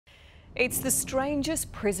It's the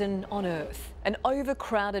strangest prison on earth, an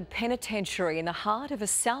overcrowded penitentiary in the heart of a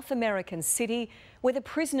South American city where the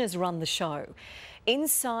prisoners run the show.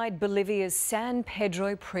 Inside Bolivia's San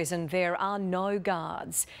Pedro Prison, there are no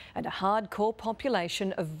guards and a hardcore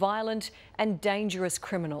population of violent and dangerous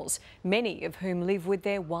criminals, many of whom live with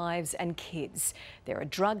their wives and kids. There are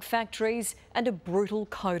drug factories and a brutal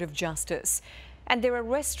code of justice. And there are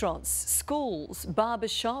restaurants, schools, barber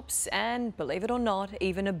shops and, believe it or not,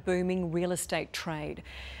 even a booming real estate trade.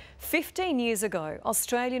 15 years ago,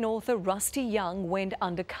 Australian author Rusty Young went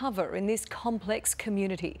undercover in this complex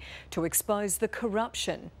community to expose the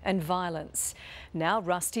corruption and violence. Now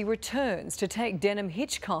Rusty returns to take Denham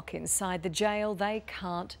Hitchcock inside the jail they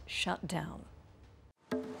can't shut down.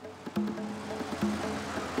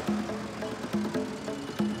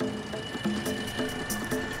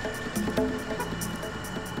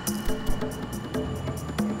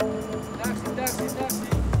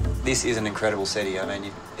 This is an incredible city. I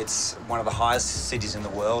mean, it's one of the highest cities in the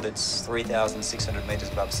world. It's 3,600 metres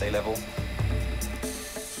above sea level.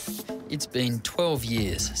 It's been 12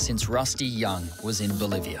 years since Rusty Young was in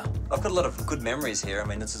Bolivia. I've got a lot of good memories here. I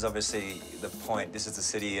mean, this is obviously the point. This is the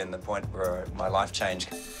city and the point where my life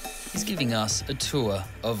changed. He's giving us a tour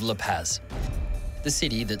of La Paz, the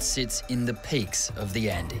city that sits in the peaks of the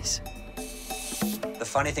Andes. The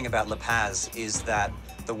funny thing about La Paz is that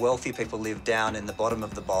the wealthy people live down in the bottom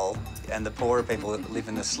of the bowl and the poorer people live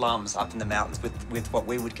in the slums up in the mountains with what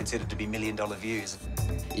we would consider to be million-dollar views.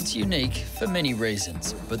 It's unique for many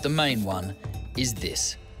reasons, but the main one is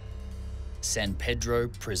this: San Pedro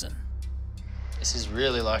Prison. This is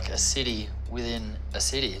really like a city within a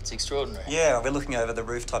city. It's extraordinary. Yeah, we're looking over the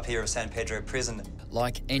rooftop here of San Pedro Prison.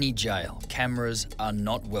 Like any jail, cameras are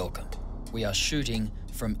not welcome. We are shooting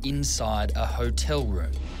from inside a hotel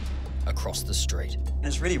room across the street. And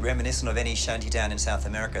it's really reminiscent of any shantytown in South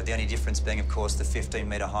America, the only difference being, of course, the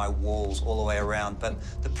 15-metre high walls all the way around. But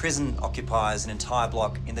the prison occupies an entire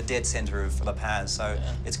block in the dead centre of La Paz, so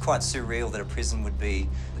it's quite surreal that a prison would be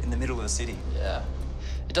in the middle of a city. Yeah.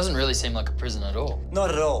 It doesn't really seem like a prison at all. Not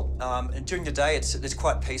at all. And during the day, it's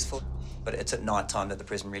quite peaceful, but it's at night time that the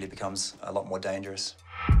prison really becomes a lot more dangerous.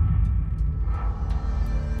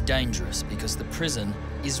 Dangerous because the prison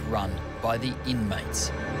is run by the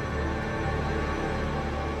inmates.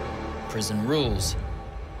 Prison rules,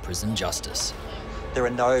 prison justice. There are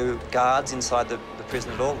no guards inside the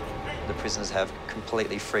prison at all. The prisoners have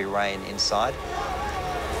completely free rein inside.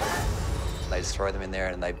 They just throw them in there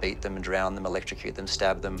and they beat them and drown them, electrocute them,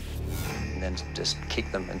 stab them, and then just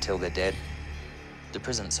kick them until they're dead. The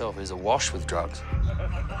prison itself is awash with drugs.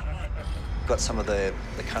 Got some of the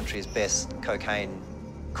country's best cocaine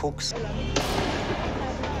cooks.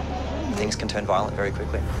 Things can turn violent very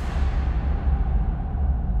quickly.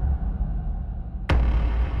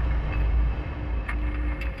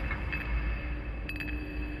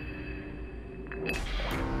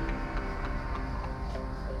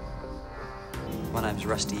 My name's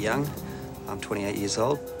Rusty Young. I'm 28 years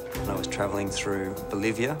old, and I was travelling through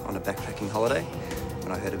Bolivia on a backpacking holiday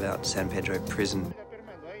when I heard about San Pedro Prison.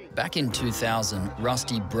 Back in 2000,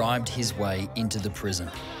 Rusty bribed his way into the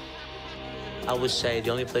prison. I would say the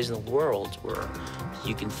only place in the world where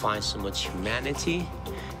you can find so much humanity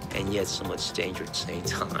and yet so much danger at the same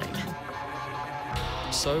time.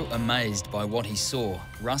 So amazed by what he saw,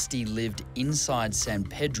 Rusty lived inside San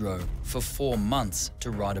Pedro for 4 months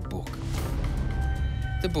to write a book.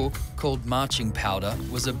 The book, called Marching Powder,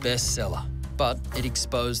 was a bestseller, but it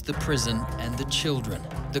exposed the prison and the children,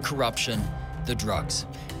 the corruption, the drugs,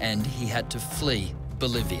 and he had to flee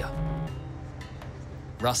Bolivia.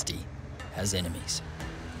 Rusty has enemies.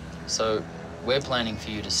 So we're planning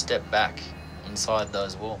for you to step back inside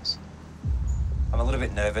those walls. I'm a little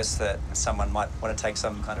bit nervous that someone might want to take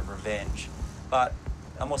some kind of revenge, but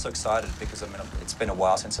I'm also excited because, I mean, it's been a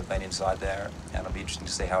while since I've been inside there, and it'll be interesting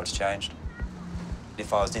to see how it's changed.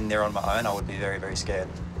 If I was in there on my own, I would be very, very scared.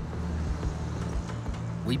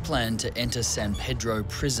 We plan to enter San Pedro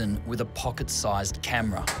Prison with a pocket-sized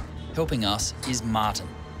camera. Helping us is Martin,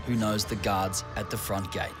 who knows the guards at the front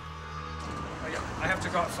gate. I have to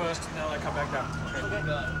go out first, and then I come back down.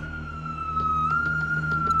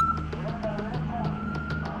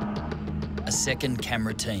 A second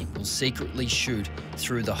camera team will secretly shoot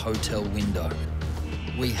through the hotel window.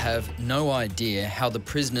 We have no idea how the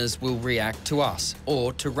prisoners will react to us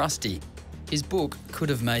or to Rusty. His book could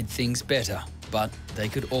have made things better, but they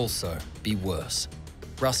could also be worse.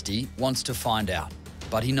 Rusty wants to find out,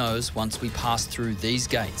 but he knows once we pass through these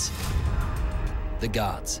gates, the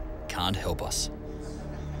guards can't help us.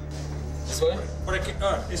 This way? Por aquí.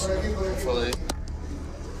 This. Follow you.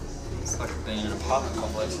 It's like being in an apartment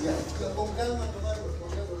complex.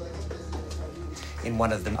 In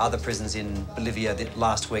one of the other prisons in Bolivia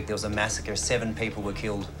last week, there was a massacre. 7 people were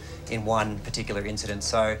killed in one particular incident.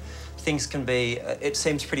 So things can be, it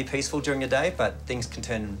seems pretty peaceful during the day, but things can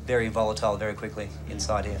turn very volatile very quickly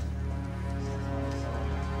inside here.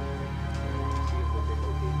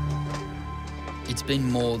 It's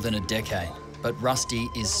been more than a decade, but Rusty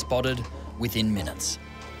is spotted within minutes.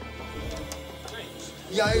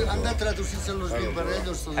 Hey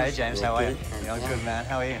James, how are you? Yeah, I'm good, man.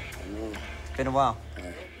 How are you? It's been a while.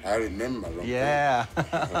 I remember. Yeah.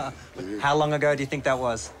 How long ago do you think that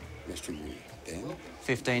was? Must be 10.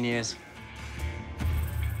 15 years.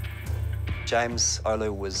 James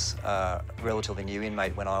Olu was a relatively new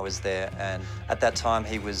inmate when I was there, and at that time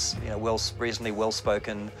he was, reasonably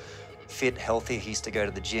well-spoken, fit, healthy. He used to go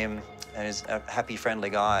to the gym, and is a happy, friendly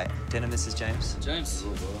guy. Denham, this is James. James,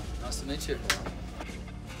 nice to meet you.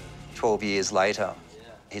 12 years later,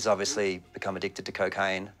 he's obviously become addicted to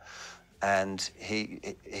cocaine, and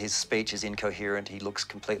his speech is incoherent. He looks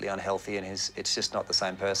completely unhealthy, and it's just not the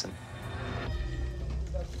same person.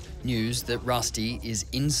 News that Rusty is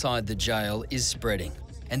inside the jail is spreading,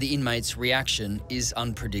 and the inmate's reaction is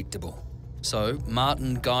unpredictable. So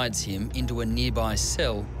Martin guides him into a nearby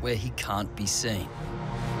cell where he can't be seen.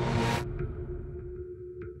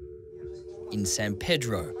 In San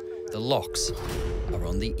Pedro, the locks are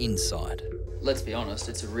on the inside. Let's be honest,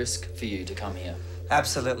 it's a risk for you to come here.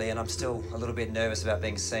 Absolutely, and I'm still a little bit nervous about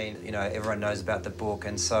being seen. You know, everyone knows about the book,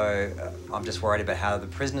 and so I'm just worried about how the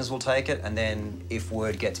prisoners will take it, and then if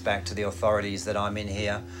word gets back to the authorities that I'm in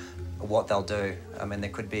here, what they'll do. I mean, there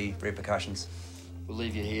could be repercussions. We'll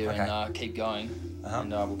leave you here and keep going,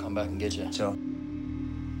 and we'll come back and get you. Sure.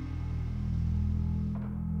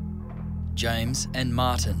 James and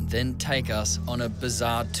Martin then take us on a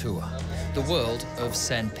bizarre tour, the world of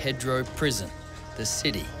San Pedro Prison, the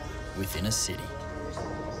city within a city.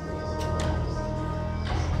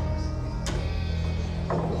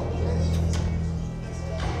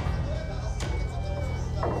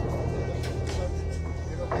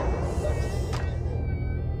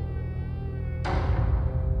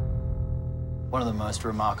 One of the most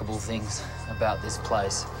remarkable things about this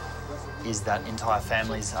place is that entire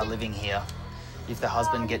families are living here. If the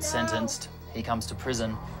husband gets sentenced, he comes to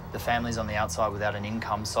prison, the family's on the outside without an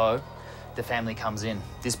income, so the family comes in.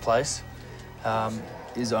 This place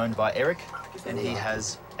is owned by Eric, and he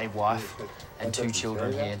has a wife and 2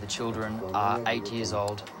 children here. The children are 8 years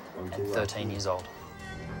old and 13 years old.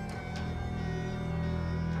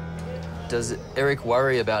 Does Eric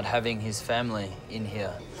worry about having his family in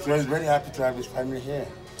here? So he's very happy to have his family here.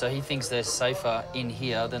 So he thinks they're safer in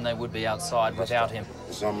here than they would be outside without him.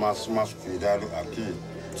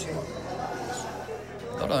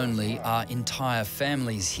 Not only are entire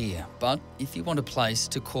families here, but if you want a place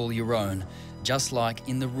to call your own, just like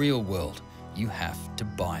in the real world, you have to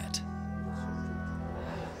buy it.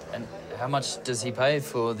 And how much does he pay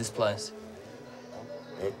for this place?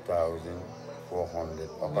 8,400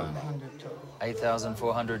 up and down.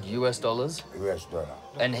 8,400 US dollars? US dollar.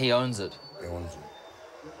 And he owns it? He owns it.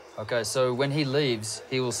 Okay, so when he leaves,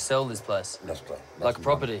 he will sell this place? That's right. Like a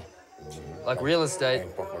property? Like real estate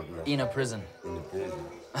in a prison? In the prison.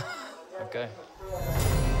 Okay.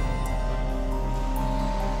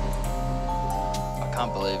 I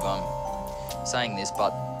can't believe I'm saying this,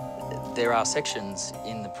 but there are sections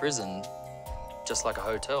in the prison just like a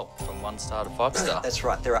hotel, from 1-star to 5-star. That's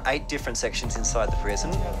right. There are 8 different sections inside the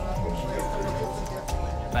prison.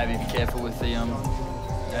 Maybe be careful with the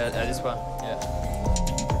this one. Yeah.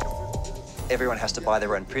 Everyone has to buy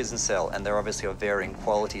their own prison cell, and they're obviously of varying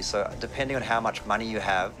quality. So depending on how much money you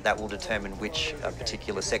have, that will determine which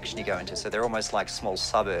particular section you go into. So they're almost like small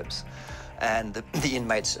suburbs. And the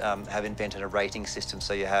inmates have invented a rating system.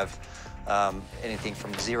 So you have anything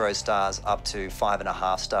from 0 stars up to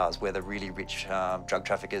 5.5 stars, where the really rich drug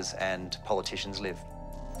traffickers and politicians live.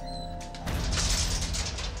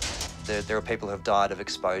 There are people who have died of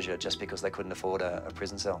exposure just because they couldn't afford a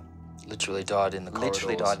prison cell. Literally died in the corridors.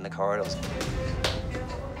 Literally died in the corridors.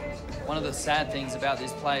 One of the sad things about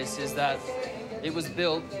this place is that it was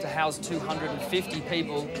built to house 250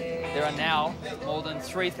 people. There are now more than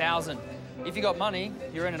 3,000. If you got money,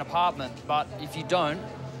 you're in an apartment, but if you don't,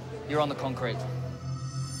 you're on the concrete.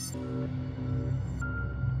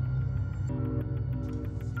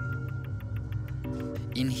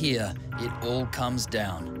 In here, it all comes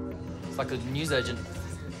down It's like a newsagent.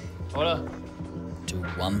 Hola. to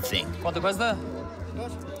one thing: ¿Cuánto cuesta?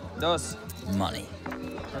 Dos. money.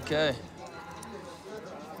 Okay.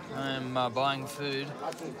 I'm buying food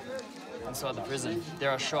inside the prison.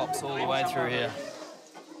 There are shops all the way through here.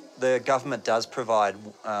 The government does provide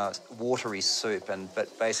watery soup,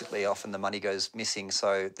 but basically often the money goes missing,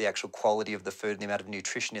 so the actual quality of the food and the amount of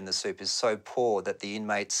nutrition in the soup is so poor that the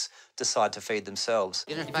inmates decide to feed themselves.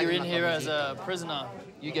 If you're in here as a prisoner,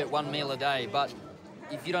 you get 1 meal a day, but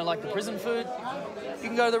if you don't like the prison food, you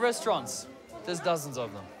can go to the restaurants. There's dozens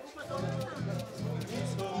of them.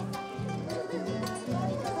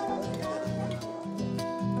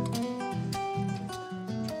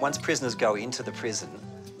 Once prisoners go into the prison,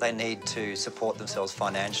 they need to support themselves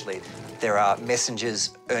financially. There are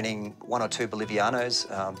messengers earning 1 or 2 Bolivianos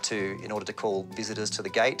in order to call visitors to the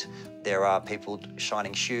gate. There are people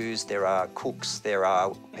shining shoes, there are cooks, there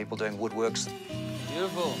are people doing woodworks.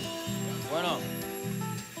 Beautiful. Bueno.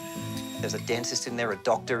 There's a dentist in there, a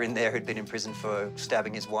doctor in there who'd been in prison for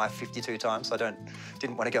stabbing his wife 52 times, so I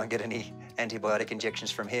didn't want to go and get any antibiotic injections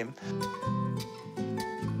from him.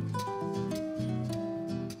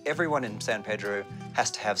 Everyone in San Pedro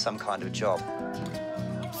has to have some kind of job.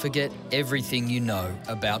 Forget everything you know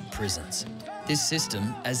about prisons. This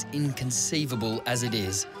system, as inconceivable as it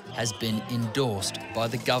is, has been endorsed by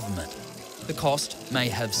the government. The cost may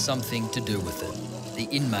have something to do with it.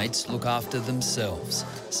 The inmates look after themselves,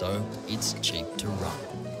 so it's cheap to run.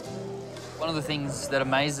 One of the things that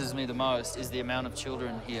amazes me the most is the amount of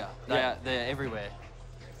children here. They're everywhere.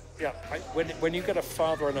 Yeah, when you get a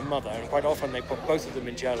father and a mother, and quite often they put both of them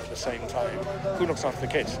in jail at the same time, who looks after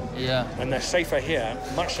the kids? Yeah. And they're safer here,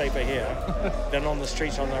 much safer here, than on the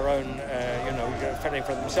streets on their own, fending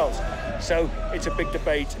for themselves. So it's a big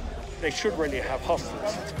debate. They should really have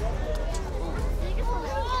hostels.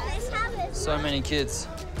 So many kids.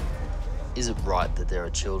 Is it right that there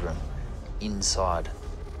are children inside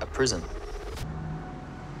a prison?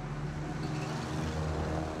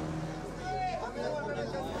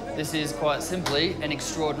 This is quite simply an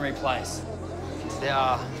extraordinary place. There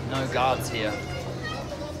are no guards here.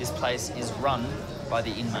 This place is run by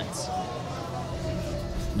the inmates.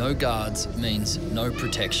 No guards means no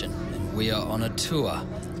protection, and we are on a tour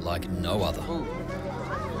like no other.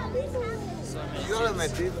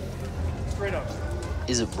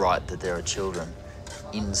 Is it right that there are children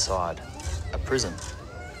inside a prison?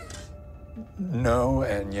 No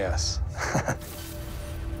and yes.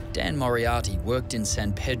 Dan Moriarty worked in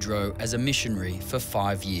San Pedro as a missionary for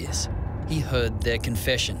 5 years. He heard their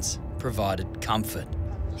confessions, provided comfort.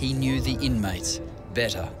 He knew the inmates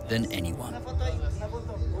better than anyone.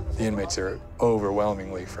 The inmates are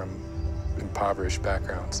overwhelmingly from impoverished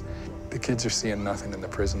backgrounds. The kids are seeing nothing in the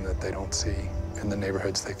prison that they don't see in the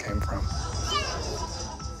neighborhoods they came from.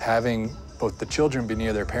 Having both the children be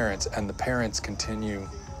near their parents and the parents continue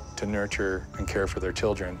to nurture and care for their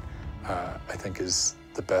children, I think is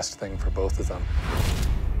the best thing for both of them.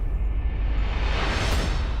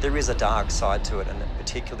 There is a dark side to it, and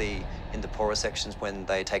particularly in the poorer sections when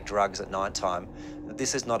they take drugs at night time.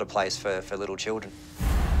 This is not a place for little children.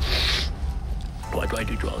 Why do I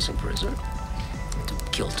do drugs in prison? To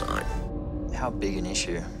kill time. How big an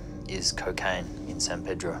issue is cocaine in San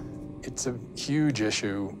Pedro? It's a huge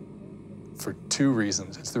issue for 2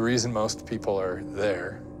 reasons. It's the reason most people are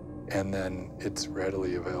there, and then it's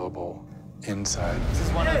readily available inside. This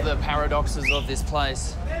is one of the paradoxes of this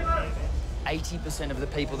place. 80% of the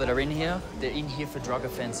people that are in here, they're in here for drug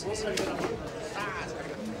offences.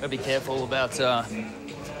 Gotta be careful about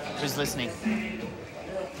who's listening.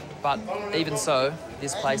 But even so,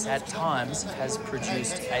 this place at times has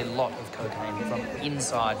produced a lot of cocaine from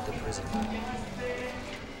inside the prison.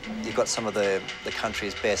 You've got some of the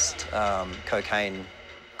country's best cocaine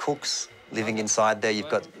cooks living inside there. You've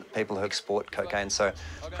got people who export cocaine, so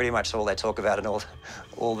pretty much all they talk about and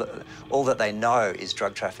all that they know is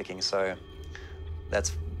drug trafficking. So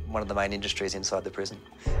that's one of the main industries inside the prison.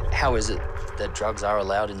 How is it that drugs are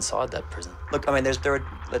allowed inside that prison? Look, I mean,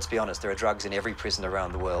 let's be honest, there are drugs in every prison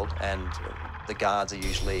around the world, and the guards are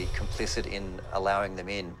usually complicit in allowing them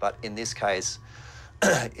in. But in this case,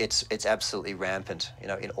 it's absolutely rampant. You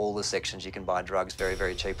know, in all the sections you can buy drugs very,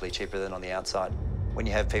 very cheaply, cheaper than on the outside. When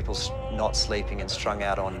you have people not sleeping and strung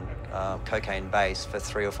out on cocaine base for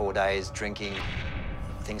 3 or 4 days, drinking,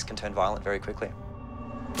 things can turn violent very quickly.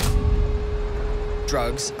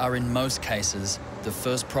 Drugs are in most cases the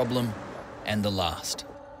first problem and the last.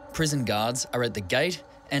 Prison guards are at the gate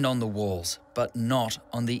and on the walls, but not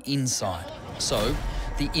on the inside. So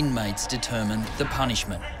the inmates determine the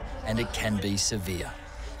punishment, and it can be severe.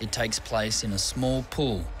 It takes place in a small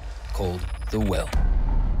pool called the well.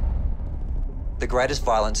 The greatest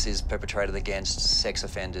violence is perpetrated against sex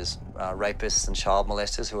offenders. Rapists and child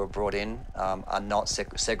molesters who are brought in are not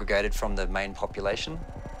segregated from the main population.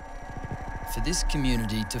 For this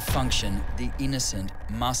community to function, the innocent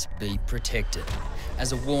must be protected.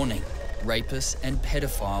 As a warning, rapists and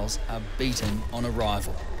pedophiles are beaten on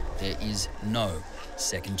arrival. There is no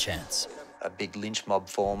second chance. A big lynch mob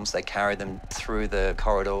forms. They carry them through the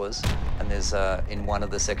corridors, and there's in one of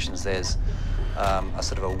the sections there's a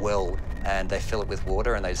sort of a well, and they fill it with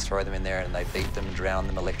water and they just throw them in there and they beat them, drown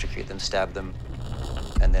them, electrocute them, stab them,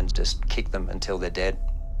 and then just kick them until they're dead.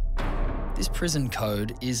 This prison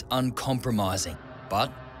code is uncompromising,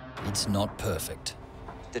 but it's not perfect.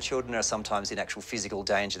 The children are sometimes in actual physical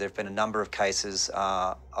danger. There have been a number of cases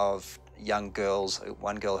of young girls,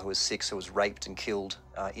 one girl who was 6 who was raped and killed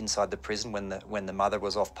inside the prison when the mother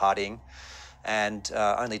was off partying. And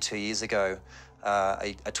only 2 years ago,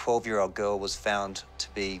 a 12-year-old girl was found to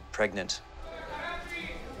be pregnant.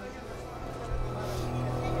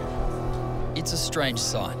 It's a strange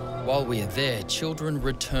sight. While we are there, children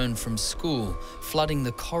return from school, flooding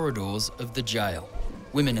the corridors of the jail.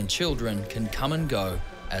 Women and children can come and go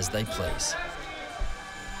as they please.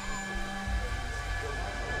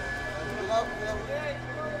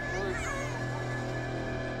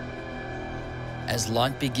 As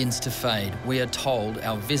light begins to fade, we are told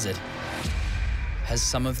our visit has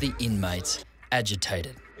some of the inmates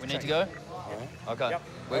agitated. We need to go? Okay, yep.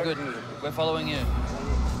 We're good. We're following you.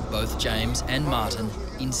 Both James and Martin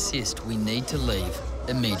insist we need to leave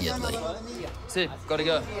immediately. Sid, gotta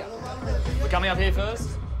go. We're coming up here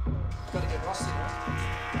first? Gotta get Ross in.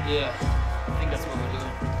 Yeah, I think that's what we're doing.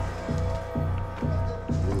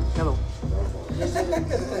 Hello.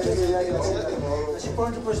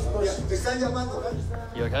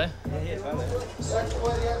 You okay?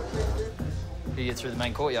 You get through the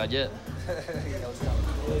main courtyard yet?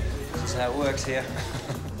 That's how it works here.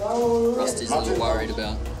 Rusty's a little worried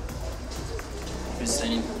about who's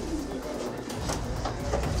seen him.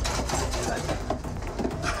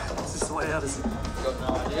 Is this the way out, is it? Got no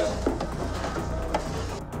idea.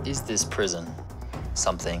 Is this prison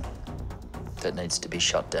something that needs to be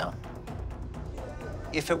shut down?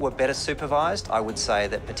 If it were better supervised, I would say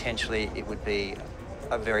that potentially it would be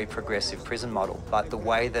a very progressive prison model. But the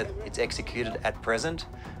way that it's executed at present,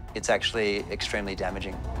 it's actually extremely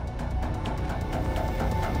damaging.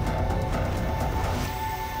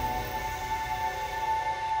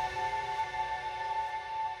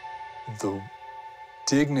 The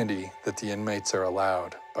dignity that the inmates are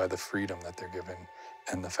allowed by the freedom that they're given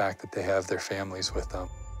and the fact that they have their families with them,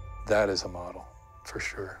 that is a model, for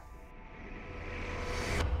sure.